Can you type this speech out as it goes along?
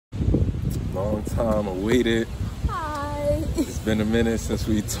Long time awaited. Hi. It's been a minute since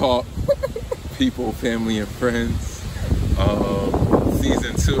we talked. People, family, and friends.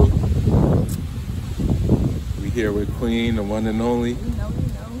 Season 2. We here with Queen, the one and only. You know. You know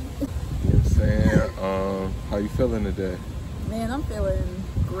what I'm saying? How you feeling today? Man, I'm feeling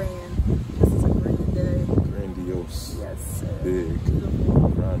grand. This is a grand day. Grandiose. Yes, sir. Big. Beautiful.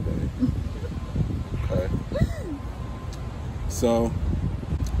 Grande. Okay. So,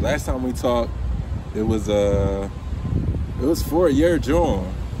 last time we talked, it was for a year June,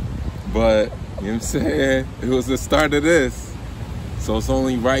 but you know what I'm saying, it was the start of this, so it's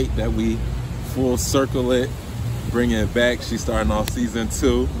only right that we full circle it, bring it back. She's starting off season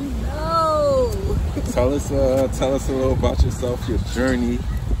 2. No. Tell us a little about yourself, your journey,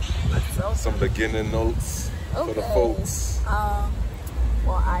 some beginning notes for the folks.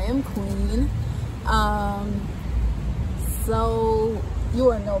 Well, I am Queen. So you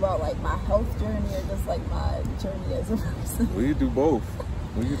want to know about like my health journey or just like my journey as a person? We can do both.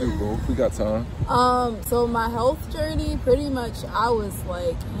 We got time. So my health journey, pretty much I was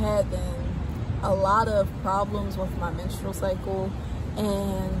like having a lot of problems with my menstrual cycle,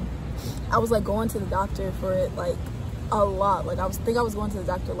 and I was like going to the doctor for it like a lot. Like I was going to the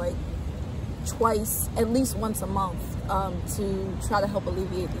doctor like twice, at least once a month, to try to help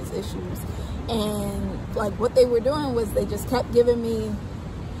alleviate these issues. And like what they were doing was they just kept giving me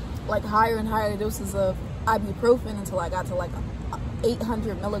like higher and higher doses of ibuprofen until I got to like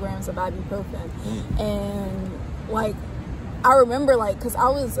 800 milligrams of ibuprofen. And like I remember, like, because I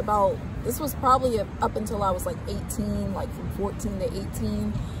was about, this was probably up until I was like 18, like from 14 to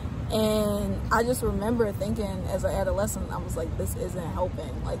 18, and I just remember thinking as an adolescent, I was like, this isn't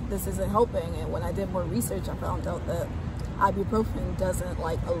helping, and when I did more research, I found out that ibuprofen doesn't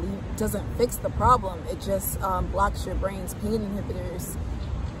fix the problem. It just blocks your brain's pain inhibitors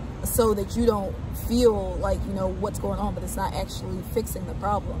so that you don't feel like you know what's going on, but it's not actually fixing the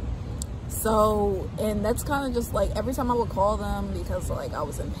problem. So, and that's kind of just like every time I would call them, because like I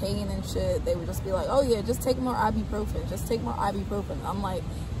was in pain and shit, they would just be like, oh yeah, just take more ibuprofen, just take more ibuprofen. I'm like,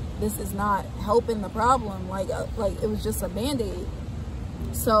 this is not helping the problem. Like it was just a band-aid.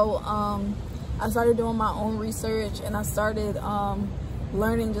 So I started doing my own research, and I started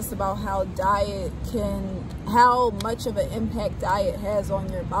learning just about how much of an impact diet has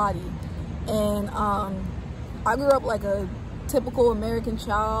on your body. And I grew up like a typical American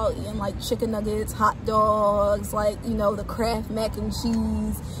child, eating like chicken nuggets, hot dogs, like, you know, the Kraft mac and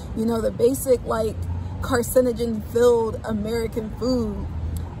cheese, you know, the basic like carcinogen filled American food.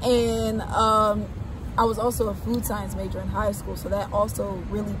 And I was also a food science major in high school, so that also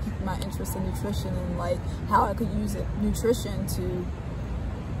really piqued my interest in nutrition and like how I could use nutrition to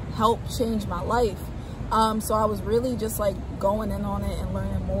help change my life. So I was really just like going in on it and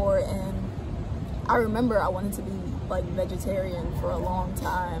learning more. And I remember I wanted to be like vegetarian for a long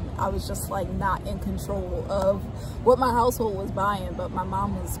time. I was just like not in control of what my household was buying, but my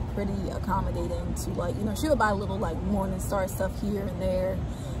mom was pretty accommodating to, like, you know, she would buy little like Morningstar stuff here and there.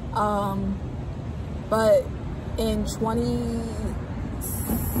 But in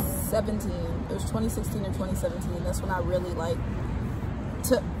 2017, it was 2016 or 2017, that's when I really like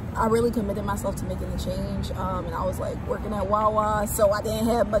I really committed myself to making the change. And I was like working at Wawa, so I didn't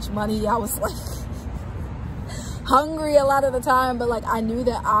have much money. I was like hungry a lot of the time, but like I knew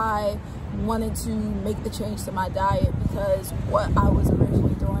that I wanted to make the change to my diet because what I was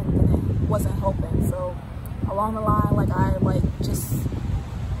originally doing wasn't helping. So along the line, like I like just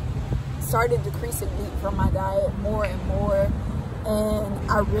started decreasing meat from my diet more and more,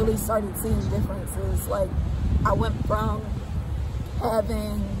 and I really started seeing differences. Like I went from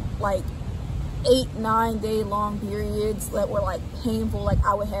having like 8-9 day long periods that were like painful, like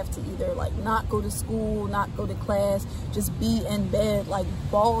I would have to either like not go to school, not go to class, just be in bed like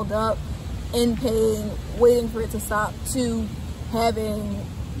balled up in pain waiting for it to stop, to having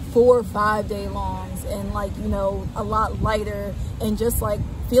 4 or 5 day longs and like, you know, a lot lighter and just like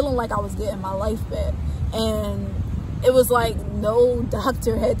feeling like I was getting my life back. And it was like no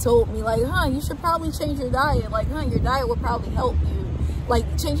doctor had told me like, you should probably change your diet, like, your diet would probably help you, like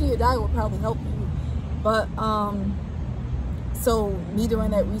changing your diet would probably help you. But so me doing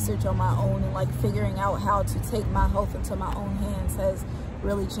that research on my own and like figuring out how to take my health into my own hands has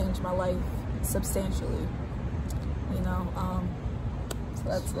really changed my life substantially, you know. So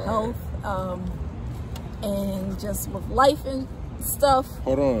that's health, and just with life and stuff.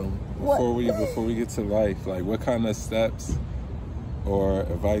 Hold on, before we get to life, like what kind of steps or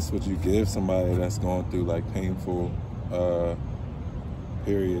advice would you give somebody that's going through like painful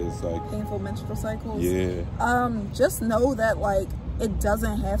periods, like painful menstrual cycles? Yeah. Just know that like it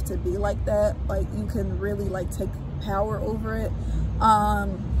doesn't have to be like that. Like, you can really like take power over it.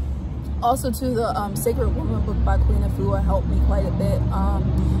 Also too, the Sacred Woman book by Queen Afua helped me quite a bit.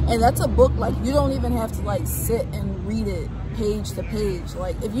 And that's a book, like, you don't even have to like sit and read it page to page.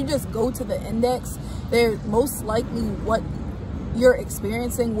 Like, if you just go to the index, they're most likely what you're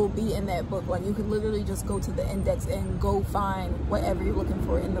experiencing will be in that book. Like, you could literally just go to the index and go find whatever you're looking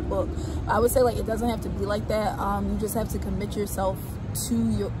for in the book. I would say, like, it doesn't have to be like that. You just have to commit yourself to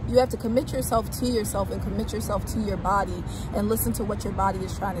you have to commit yourself to yourself and commit yourself to your body and listen to what your body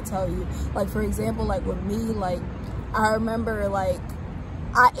is trying to tell you. Like, for example, like with me, like, I remember, like,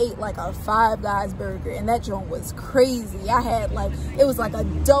 I ate like a Five Guys burger, and that joint was crazy. I had like, it was like a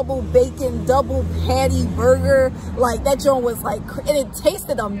double bacon, double patty burger. Like, that joint was like, and it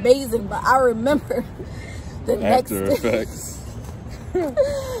tasted amazing. But I remember the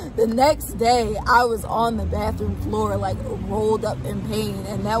next day I was on the bathroom floor, like, rolled up in pain,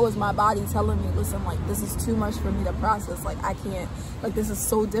 and that was my body telling me, listen, like, this is too much for me to process. Like, I can't, like, this is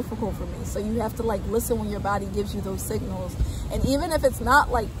so difficult for me. So you have to like listen when your body gives you those signals. And even if it's not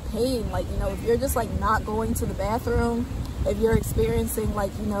like pain, like, you know, if you're just like not going to the bathroom, if you're experiencing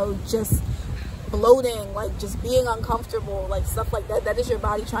like, you know, just bloating, like just being uncomfortable, like stuff like that, that is your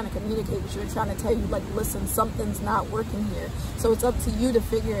body trying to communicate with you and trying to tell you, like, listen, something's not working here. So it's up to you to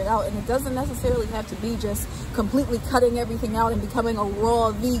figure it out. And it doesn't necessarily have to be just completely cutting everything out and becoming a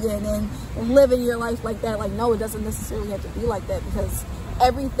raw vegan and living your life like that. Like, no, it doesn't necessarily have to be like that, because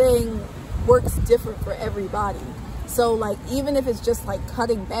everything works different for everybody. So like, even if it's just like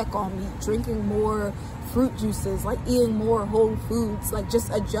cutting back on meat, drinking more fruit juices, like eating more whole foods, like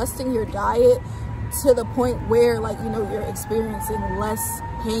just adjusting your diet to the point where, like, you know, you're experiencing less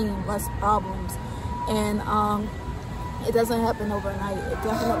pain, less problems. And it doesn't happen overnight. It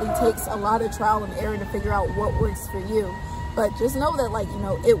definitely takes a lot of trial and error to figure out what works for you. But just know that, like, you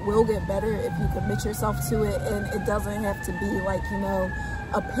know, it will get better if you commit yourself to it, and it doesn't have to be like, you know,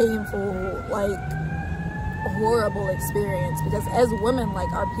 a painful, like, horrible experience. Because as women,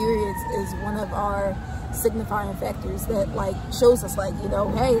 like, our periods is one of our signifying factors that like shows us, like, you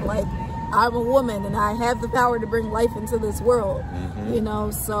know, hey, like, I'm a woman and I have the power to bring life into this world. You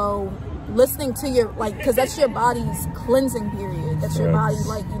know, so listening to your, like, because that's your body's cleansing period. That's your body,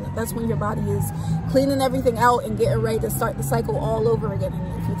 like, you know, that's when your body is cleaning everything out and getting ready to start the cycle all over again.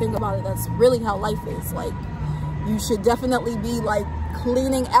 And if you think about it, that's really how life is. Like, you should definitely be like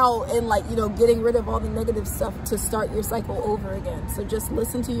cleaning out and, like, you know, getting rid of all the negative stuff to start your cycle over again. So just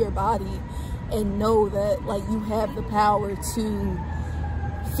listen to your body and know that, like, you have the power to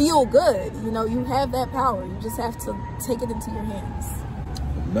feel good. You know, you have that power. You just have to take it into your hands.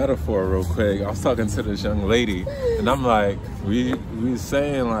 Metaphor real quick. I was talking to this young lady, and I'm like, we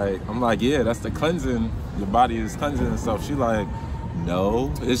saying, like, I'm like, yeah, that's the cleansing. Your body is cleansing and stuff. She like,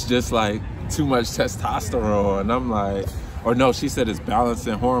 no, it's just like too much testosterone. And I'm like, or no, she said it's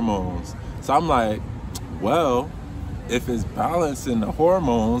balancing hormones. So I'm like, well, if it's balancing the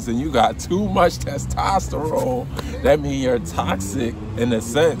hormones and you got too much testosterone, that means you're toxic in a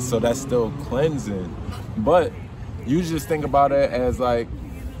sense. So that's still cleansing. But you just think about it as, like,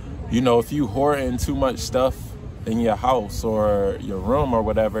 you know, if you hoarding too much stuff in your house or your room or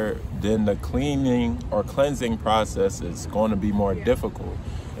whatever, then the cleaning or cleansing process is going to be more difficult.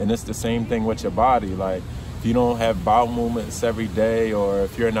 And it's the same thing with your body. Like, if you don't have bowel movements every day, or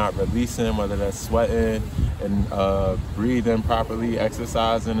if you're not releasing, whether that's sweating and breathing properly,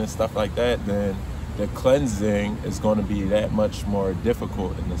 exercising and stuff like that, then the cleansing is going to be that much more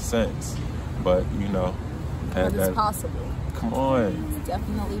difficult in a sense. But, you know, but it's possible. Come on. It's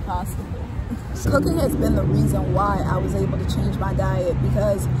definitely possible. Cooking has been the reason why I was able to change my diet,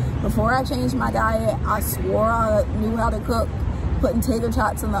 because before I changed my diet, I swore I knew how to cook, putting tater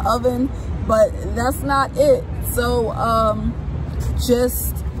tots in the oven, but that's not it. So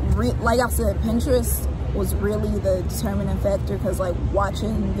like I said, Pinterest was really the determining factor, because like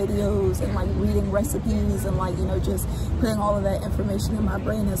watching videos and like reading recipes and, like, you know, just putting all of that information in my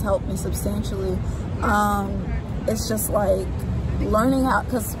brain has helped me substantially. It's just like learning how,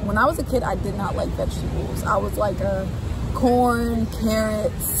 because when I was a kid I did not like vegetables. I was like a corn,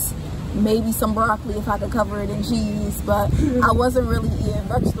 carrots, maybe some broccoli if I could cover it in cheese, but I wasn't really eating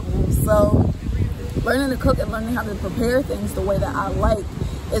vegetables. So learning to cook and learning how to prepare things the way that I like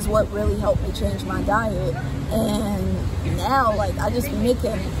is what really helped me change my diet. And now, like, I just be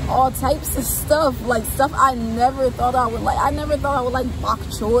making all types of stuff, like stuff I never thought I would like. I never thought I would like bok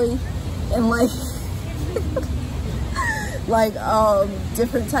choy and like like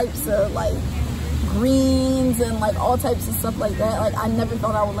different types of like greens and like all types of stuff like that. Like, I never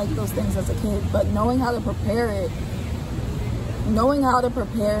thought I would like those things as a kid, but knowing how to prepare it knowing how to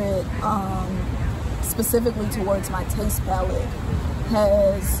prepare it specifically towards my taste palette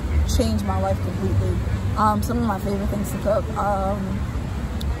has changed my life completely. Some of my favorite things to cook,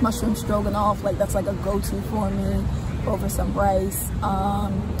 mushroom stroganoff, like that's like a go-to for me over some rice. I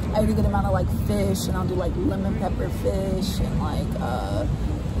eat a good amount of like fish, and I'll do like lemon pepper fish and like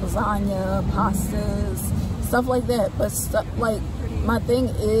lasagna, pastas, stuff like that. But like my thing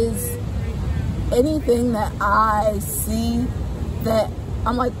is, anything that I see that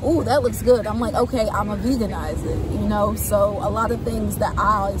I'm like, ooh, that looks good, I'm like, okay, I'm gonna veganize it, you know? So a lot of things that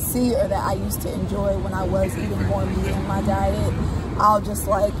I see or that I used to enjoy when I was eating more meat in my diet, I'll just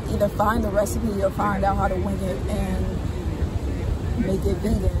like either find the recipe or find out how to wing it and make it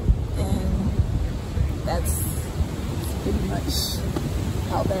vegan. And that's pretty much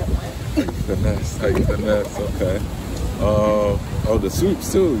how that went. Finesse, okay. Oh, the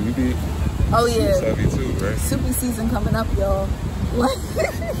soups too, you be yeah, soups heavy too, right? Soupy season coming up, y'all.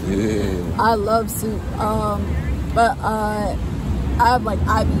 Yeah, I love soup, but I have like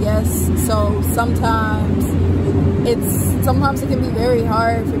IBS, so sometimes it can be very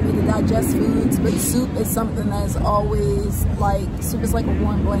hard for me to digest foods, but soup is something that's always like, soup is like a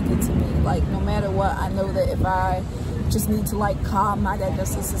warm blanket to me. Like no matter what, I know that if I just need to like calm my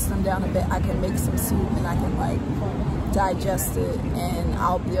digestive system down a bit, I can make some soup and I can like digest it and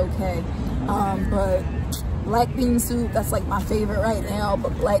I'll be okay. But black bean soup, that's like my favorite right now.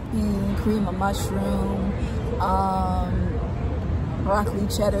 But black bean, cream of mushroom, broccoli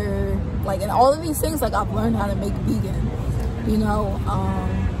cheddar, like, and all of these things, like I've learned how to make vegan, you know.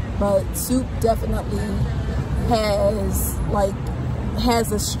 But soup definitely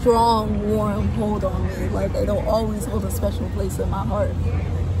has a strong, warm hold on me. Like it'll always hold a special place in my heart.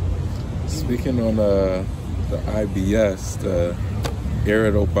 Speaking on the IBS, the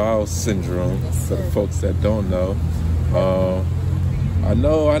irritable bowel syndrome, yes, for the folks that don't know, I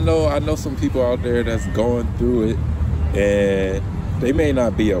know some people out there that's going through it, and they may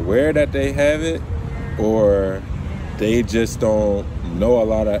not be aware that they have it, or they just don't know a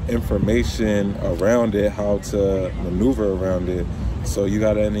lot of information around it, how to maneuver around it. So you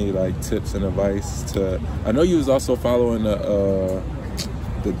got any like tips and advice to? I know you was also following the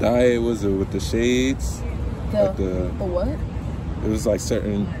diet, was it with the shades? The what? It was like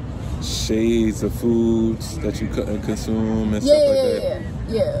certain shades of foods that you couldn't consume and stuff like that.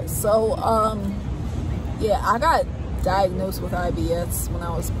 Yeah. So I got diagnosed with IBS when I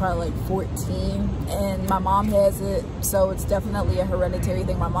was probably like 14, and my mom has it, so it's definitely a hereditary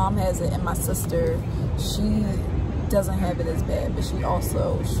thing. My mom has it, and my sister, she doesn't have it as bad, but she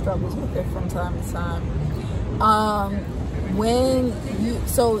also struggles with it from time to time.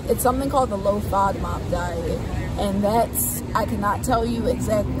 So it's something called the low FODMAP diet, and that's, I cannot tell you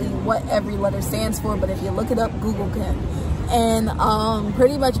exactly what every letter stands for, but if you look it up, Google can. And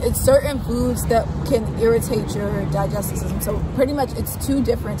pretty much it's certain foods that can irritate your digestive system. So pretty much it's 2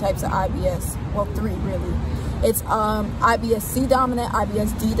 different types of IBS, well 3 really. It's IBS-C dominant,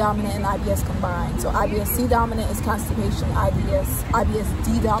 IBS-D dominant, and IBS combined. So IBS-C dominant is constipation,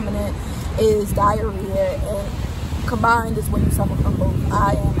 IBS-D dominant is diarrhea, and combined is when you suffer from both.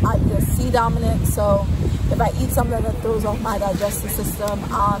 I am IBS-C dominant, so if I eat something that throws off my digestive system,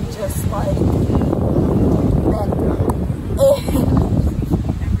 I'm just like,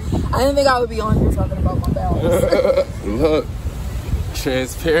 I didn't think I would be on here talking about my bowels. Look,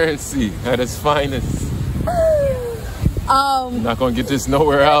 transparency at its finest. Not gonna get this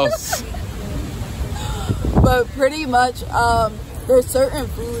nowhere else. But pretty much, there's certain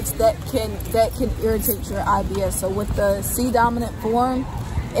foods that can irritate your IBS. So with the C dominant form,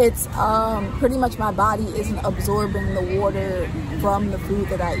 it's pretty much my body isn't absorbing the water from the food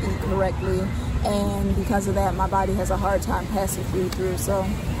that I eat correctly, and because of that, my body has a hard time passing food through. So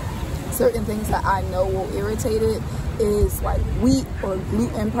certain things that I know will irritate it is like wheat or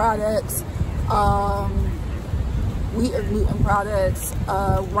gluten products,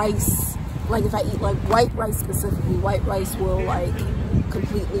 rice. Like if I eat like white rice specifically, white rice will like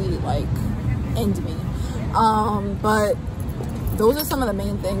completely like end me. But those are some of the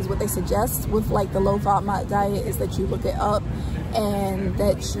main things. What they suggest with like the low FODMAP diet is that you look it up, and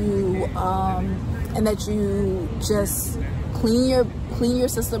that you just clean your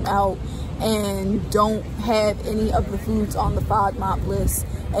system out and don't have any of the foods on the FODMAP list,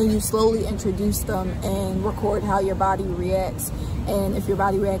 and you slowly introduce them and record how your body reacts. And if your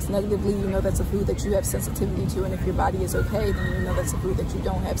body reacts negatively, you know that's a food that you have sensitivity to, and if your body is okay, then you know that's a food that you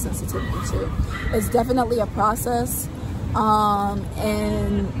don't have sensitivity to. It's definitely a process,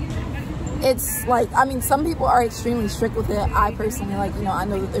 and it's like, I mean, some people are extremely strict with it. I personally, like, you know, I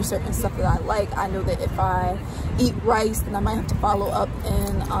know that there's certain stuff that I like. I know that if I eat rice, then I might have to follow up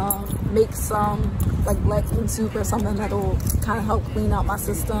and make some like black bean soup or something that'll kind of help clean out my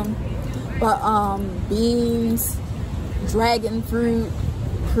system. But beans, dragon fruit,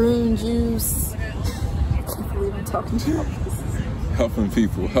 prune juice. I can't believe I'm talking to you. Helping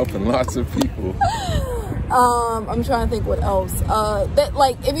people, helping lots of people. I'm trying to think what else. That,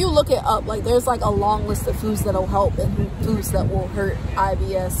 like, if you look it up, like, there's like a long list of foods that'll help and foods that will hurt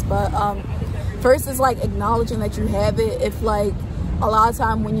IBS. But first is like acknowledging that you have it. If like a lot of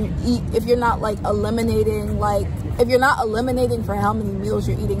time when you eat, if you're not like eliminating, like if you're not eliminating for how many meals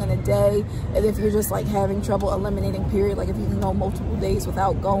you're eating in a day, and if you're just like having trouble eliminating period, like if you go multiple days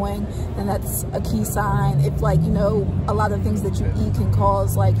without going, then that's a key sign. If like, you know, a lot of things that you eat can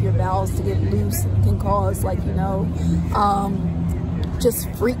cause like your bowels to get loose, and can cause like, you know, just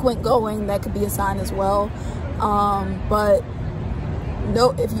frequent going, that could be a sign as well. But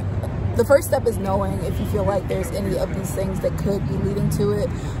no, if you, the first step is knowing if you feel like there's any of these things that could be leading to it.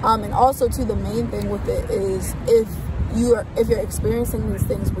 And also too, the main thing with it is if you're experiencing these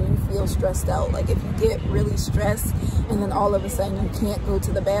things when you feel stressed out, like if you get really stressed and then all of a sudden you can't go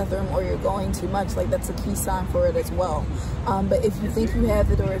to the bathroom, or you're going too much, like that's a key sign for it as well. But if you think you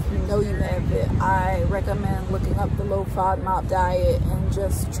have it, or if you know you have it, I recommend looking up the low FODMAP diet and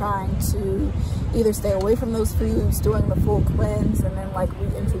just trying to either stay away from those foods, doing the full cleanse, and then like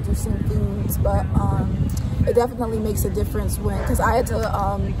reintroducing foods. But it definitely makes a difference when, because I had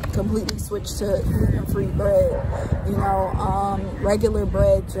to completely switch to gluten-free bread. You know, regular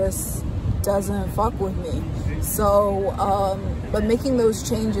bread just doesn't fuck with me. So but making those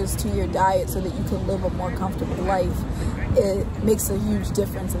changes to your diet so that you can live a more comfortable life, it makes a huge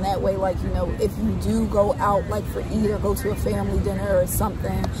difference. And that way, like, you know, if you do go out like for eat or go to a family dinner or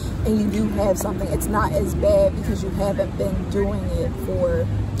something, and you do have something, it's not as bad because you haven't been doing it for,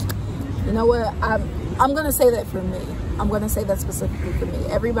 you know what, I'm gonna say that for me. I'm gonna say that specifically for me.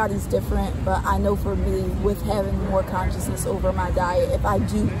 Everybody's different, but I know for me, with having more consciousness over my diet, if I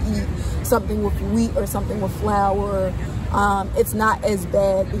do eat something with wheat or something with flour, it's not as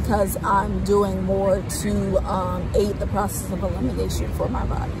bad because I'm doing more to aid the process of elimination for my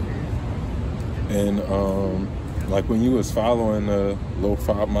body. And like when you was following the low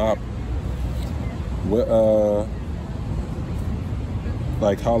FODMAP, what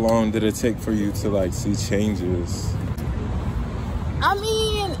like how long did it take for you to like see changes? I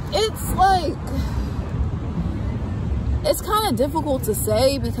mean, it's like, it's kind of difficult to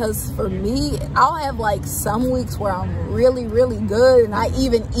say, because for me, I'll have like some weeks where I'm really, really good, and I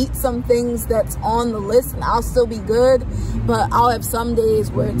even eat some things that's on the list and I'll still be good. But I'll have some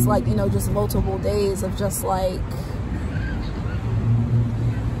days where it's like, you know, just multiple days of just like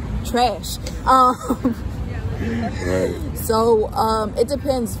trash. Right. So it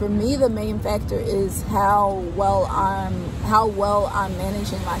depends. For me, the main factor is how well I'm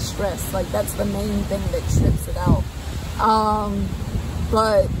managing my stress. Like that's the main thing that trips it out.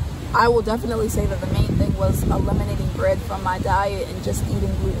 But I will definitely say that the main thing was eliminating bread from my diet and just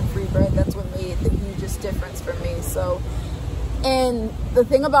eating gluten-free bread. That's what made the hugest difference for me. So, and the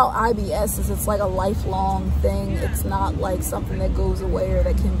thing about IBS is it's like a lifelong thing. It's not like something that goes away or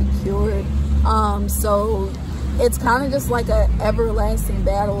that can be cured. So it's kind of just like a everlasting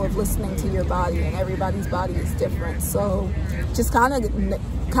battle of listening to your body, and everybody's body is different. So just kind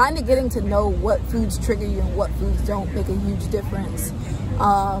of getting to know what foods trigger you and what foods don't make a huge difference.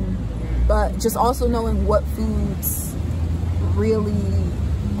 But just also knowing what foods really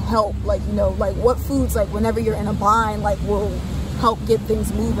help, like, you know, like what foods, like whenever you're in a bind, like will help get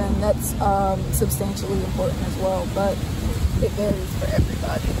things moving. That's substantially important as well, but it varies for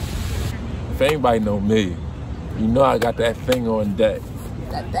everybody. If anybody know me, you know I got that thing on deck.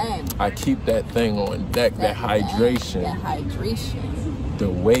 That thing. I keep that thing on deck, that hydration. That hydration. The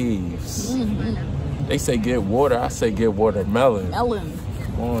waves. Mm-hmm. They say get water, I say get watermelon. Melon.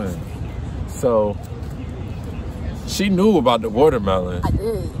 Come on. So, she knew about the watermelon. I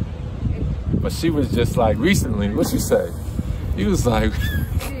did. But she was just like, recently, what you say? He was like...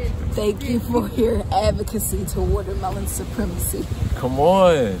 Thank you for your advocacy to watermelon supremacy. Come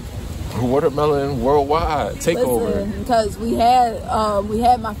on. Watermelon worldwide takeover. Listen, because we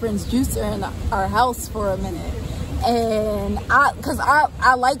had my friend's juicer in our house for a minute, and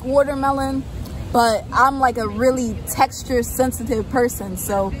I like watermelon, but I'm like a really texture sensitive person,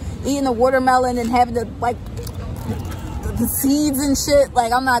 so eating a watermelon and having to like the seeds and shit,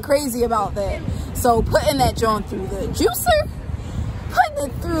 like I'm not crazy about that. So putting that joint through the juicer, putting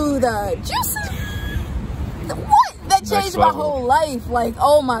it through the juicer, what? That changed my whole life. Like,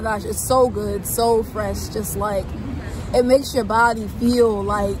 oh my gosh, it's so good, so fresh. Just like, it makes your body feel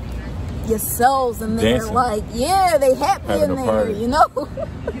like your cells in there, dancing. like, yeah, they happy Having in a there, party. you know?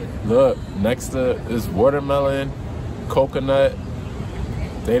 Look, next to is watermelon, coconut.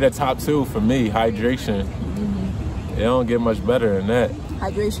 They the top two for me. Hydration. It don't get much better than that.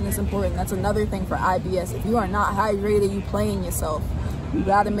 Hydration is important. That's another thing for IBS. If you are not hydrated, you playing yourself. You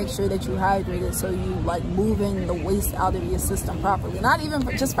got to make sure that you hydrated, so you like moving the waste out of your system properly. Not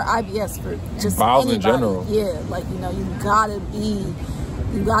even just for IBS, for just bowels anybody. in general. Yeah, like, you know, you gotta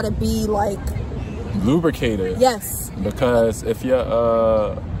be like Lubricated. Yes. Because if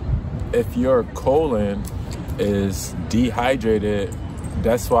your colon is dehydrated,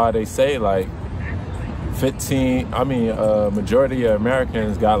 that's why they say like majority of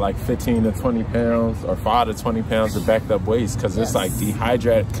Americans got like 15 to 20 pounds or 5 to 20 pounds of backed up waste, because it's like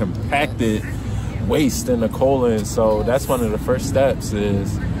dehydrated, compacted waste in the colon. So that's one of the first steps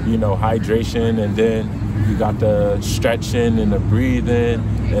is, you know, hydration, and then you got the stretching and the breathing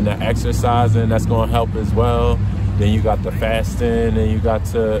and the exercising that's going to help as well. Then you got the fasting, and you got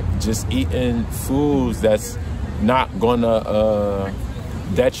to just eating foods that's not going to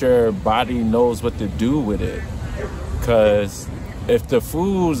that your body knows what to do with it. Because if the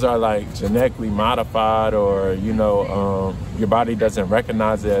foods are like genetically modified, or, you know, your body doesn't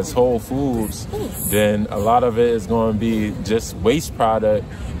recognize it as whole foods, then a lot of it is going to be just waste product,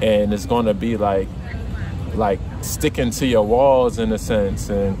 and it's going to be like sticking to your walls in a sense,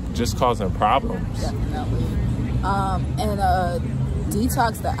 and just causing problems. Definitely. And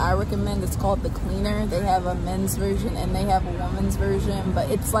detox that I recommend is called the Cleaner. They have a men's version and they have a woman's version, but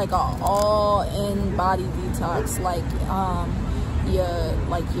it's like a all-in body detox, like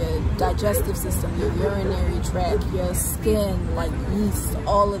your digestive system, your urinary tract, your skin, like yeast,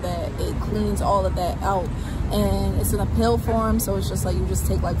 all of that. It cleans all of that out, and it's in a pill form, so it's just like you just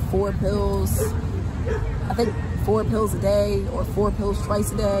take like 4 pills. I think 4 pills a day or 4 pills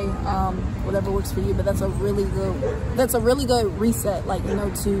twice a day, whatever works for you. But that's a really good reset, like, you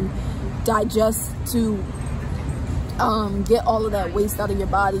know, to digest, to get all of that waste out of your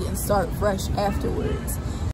body and start fresh afterwards.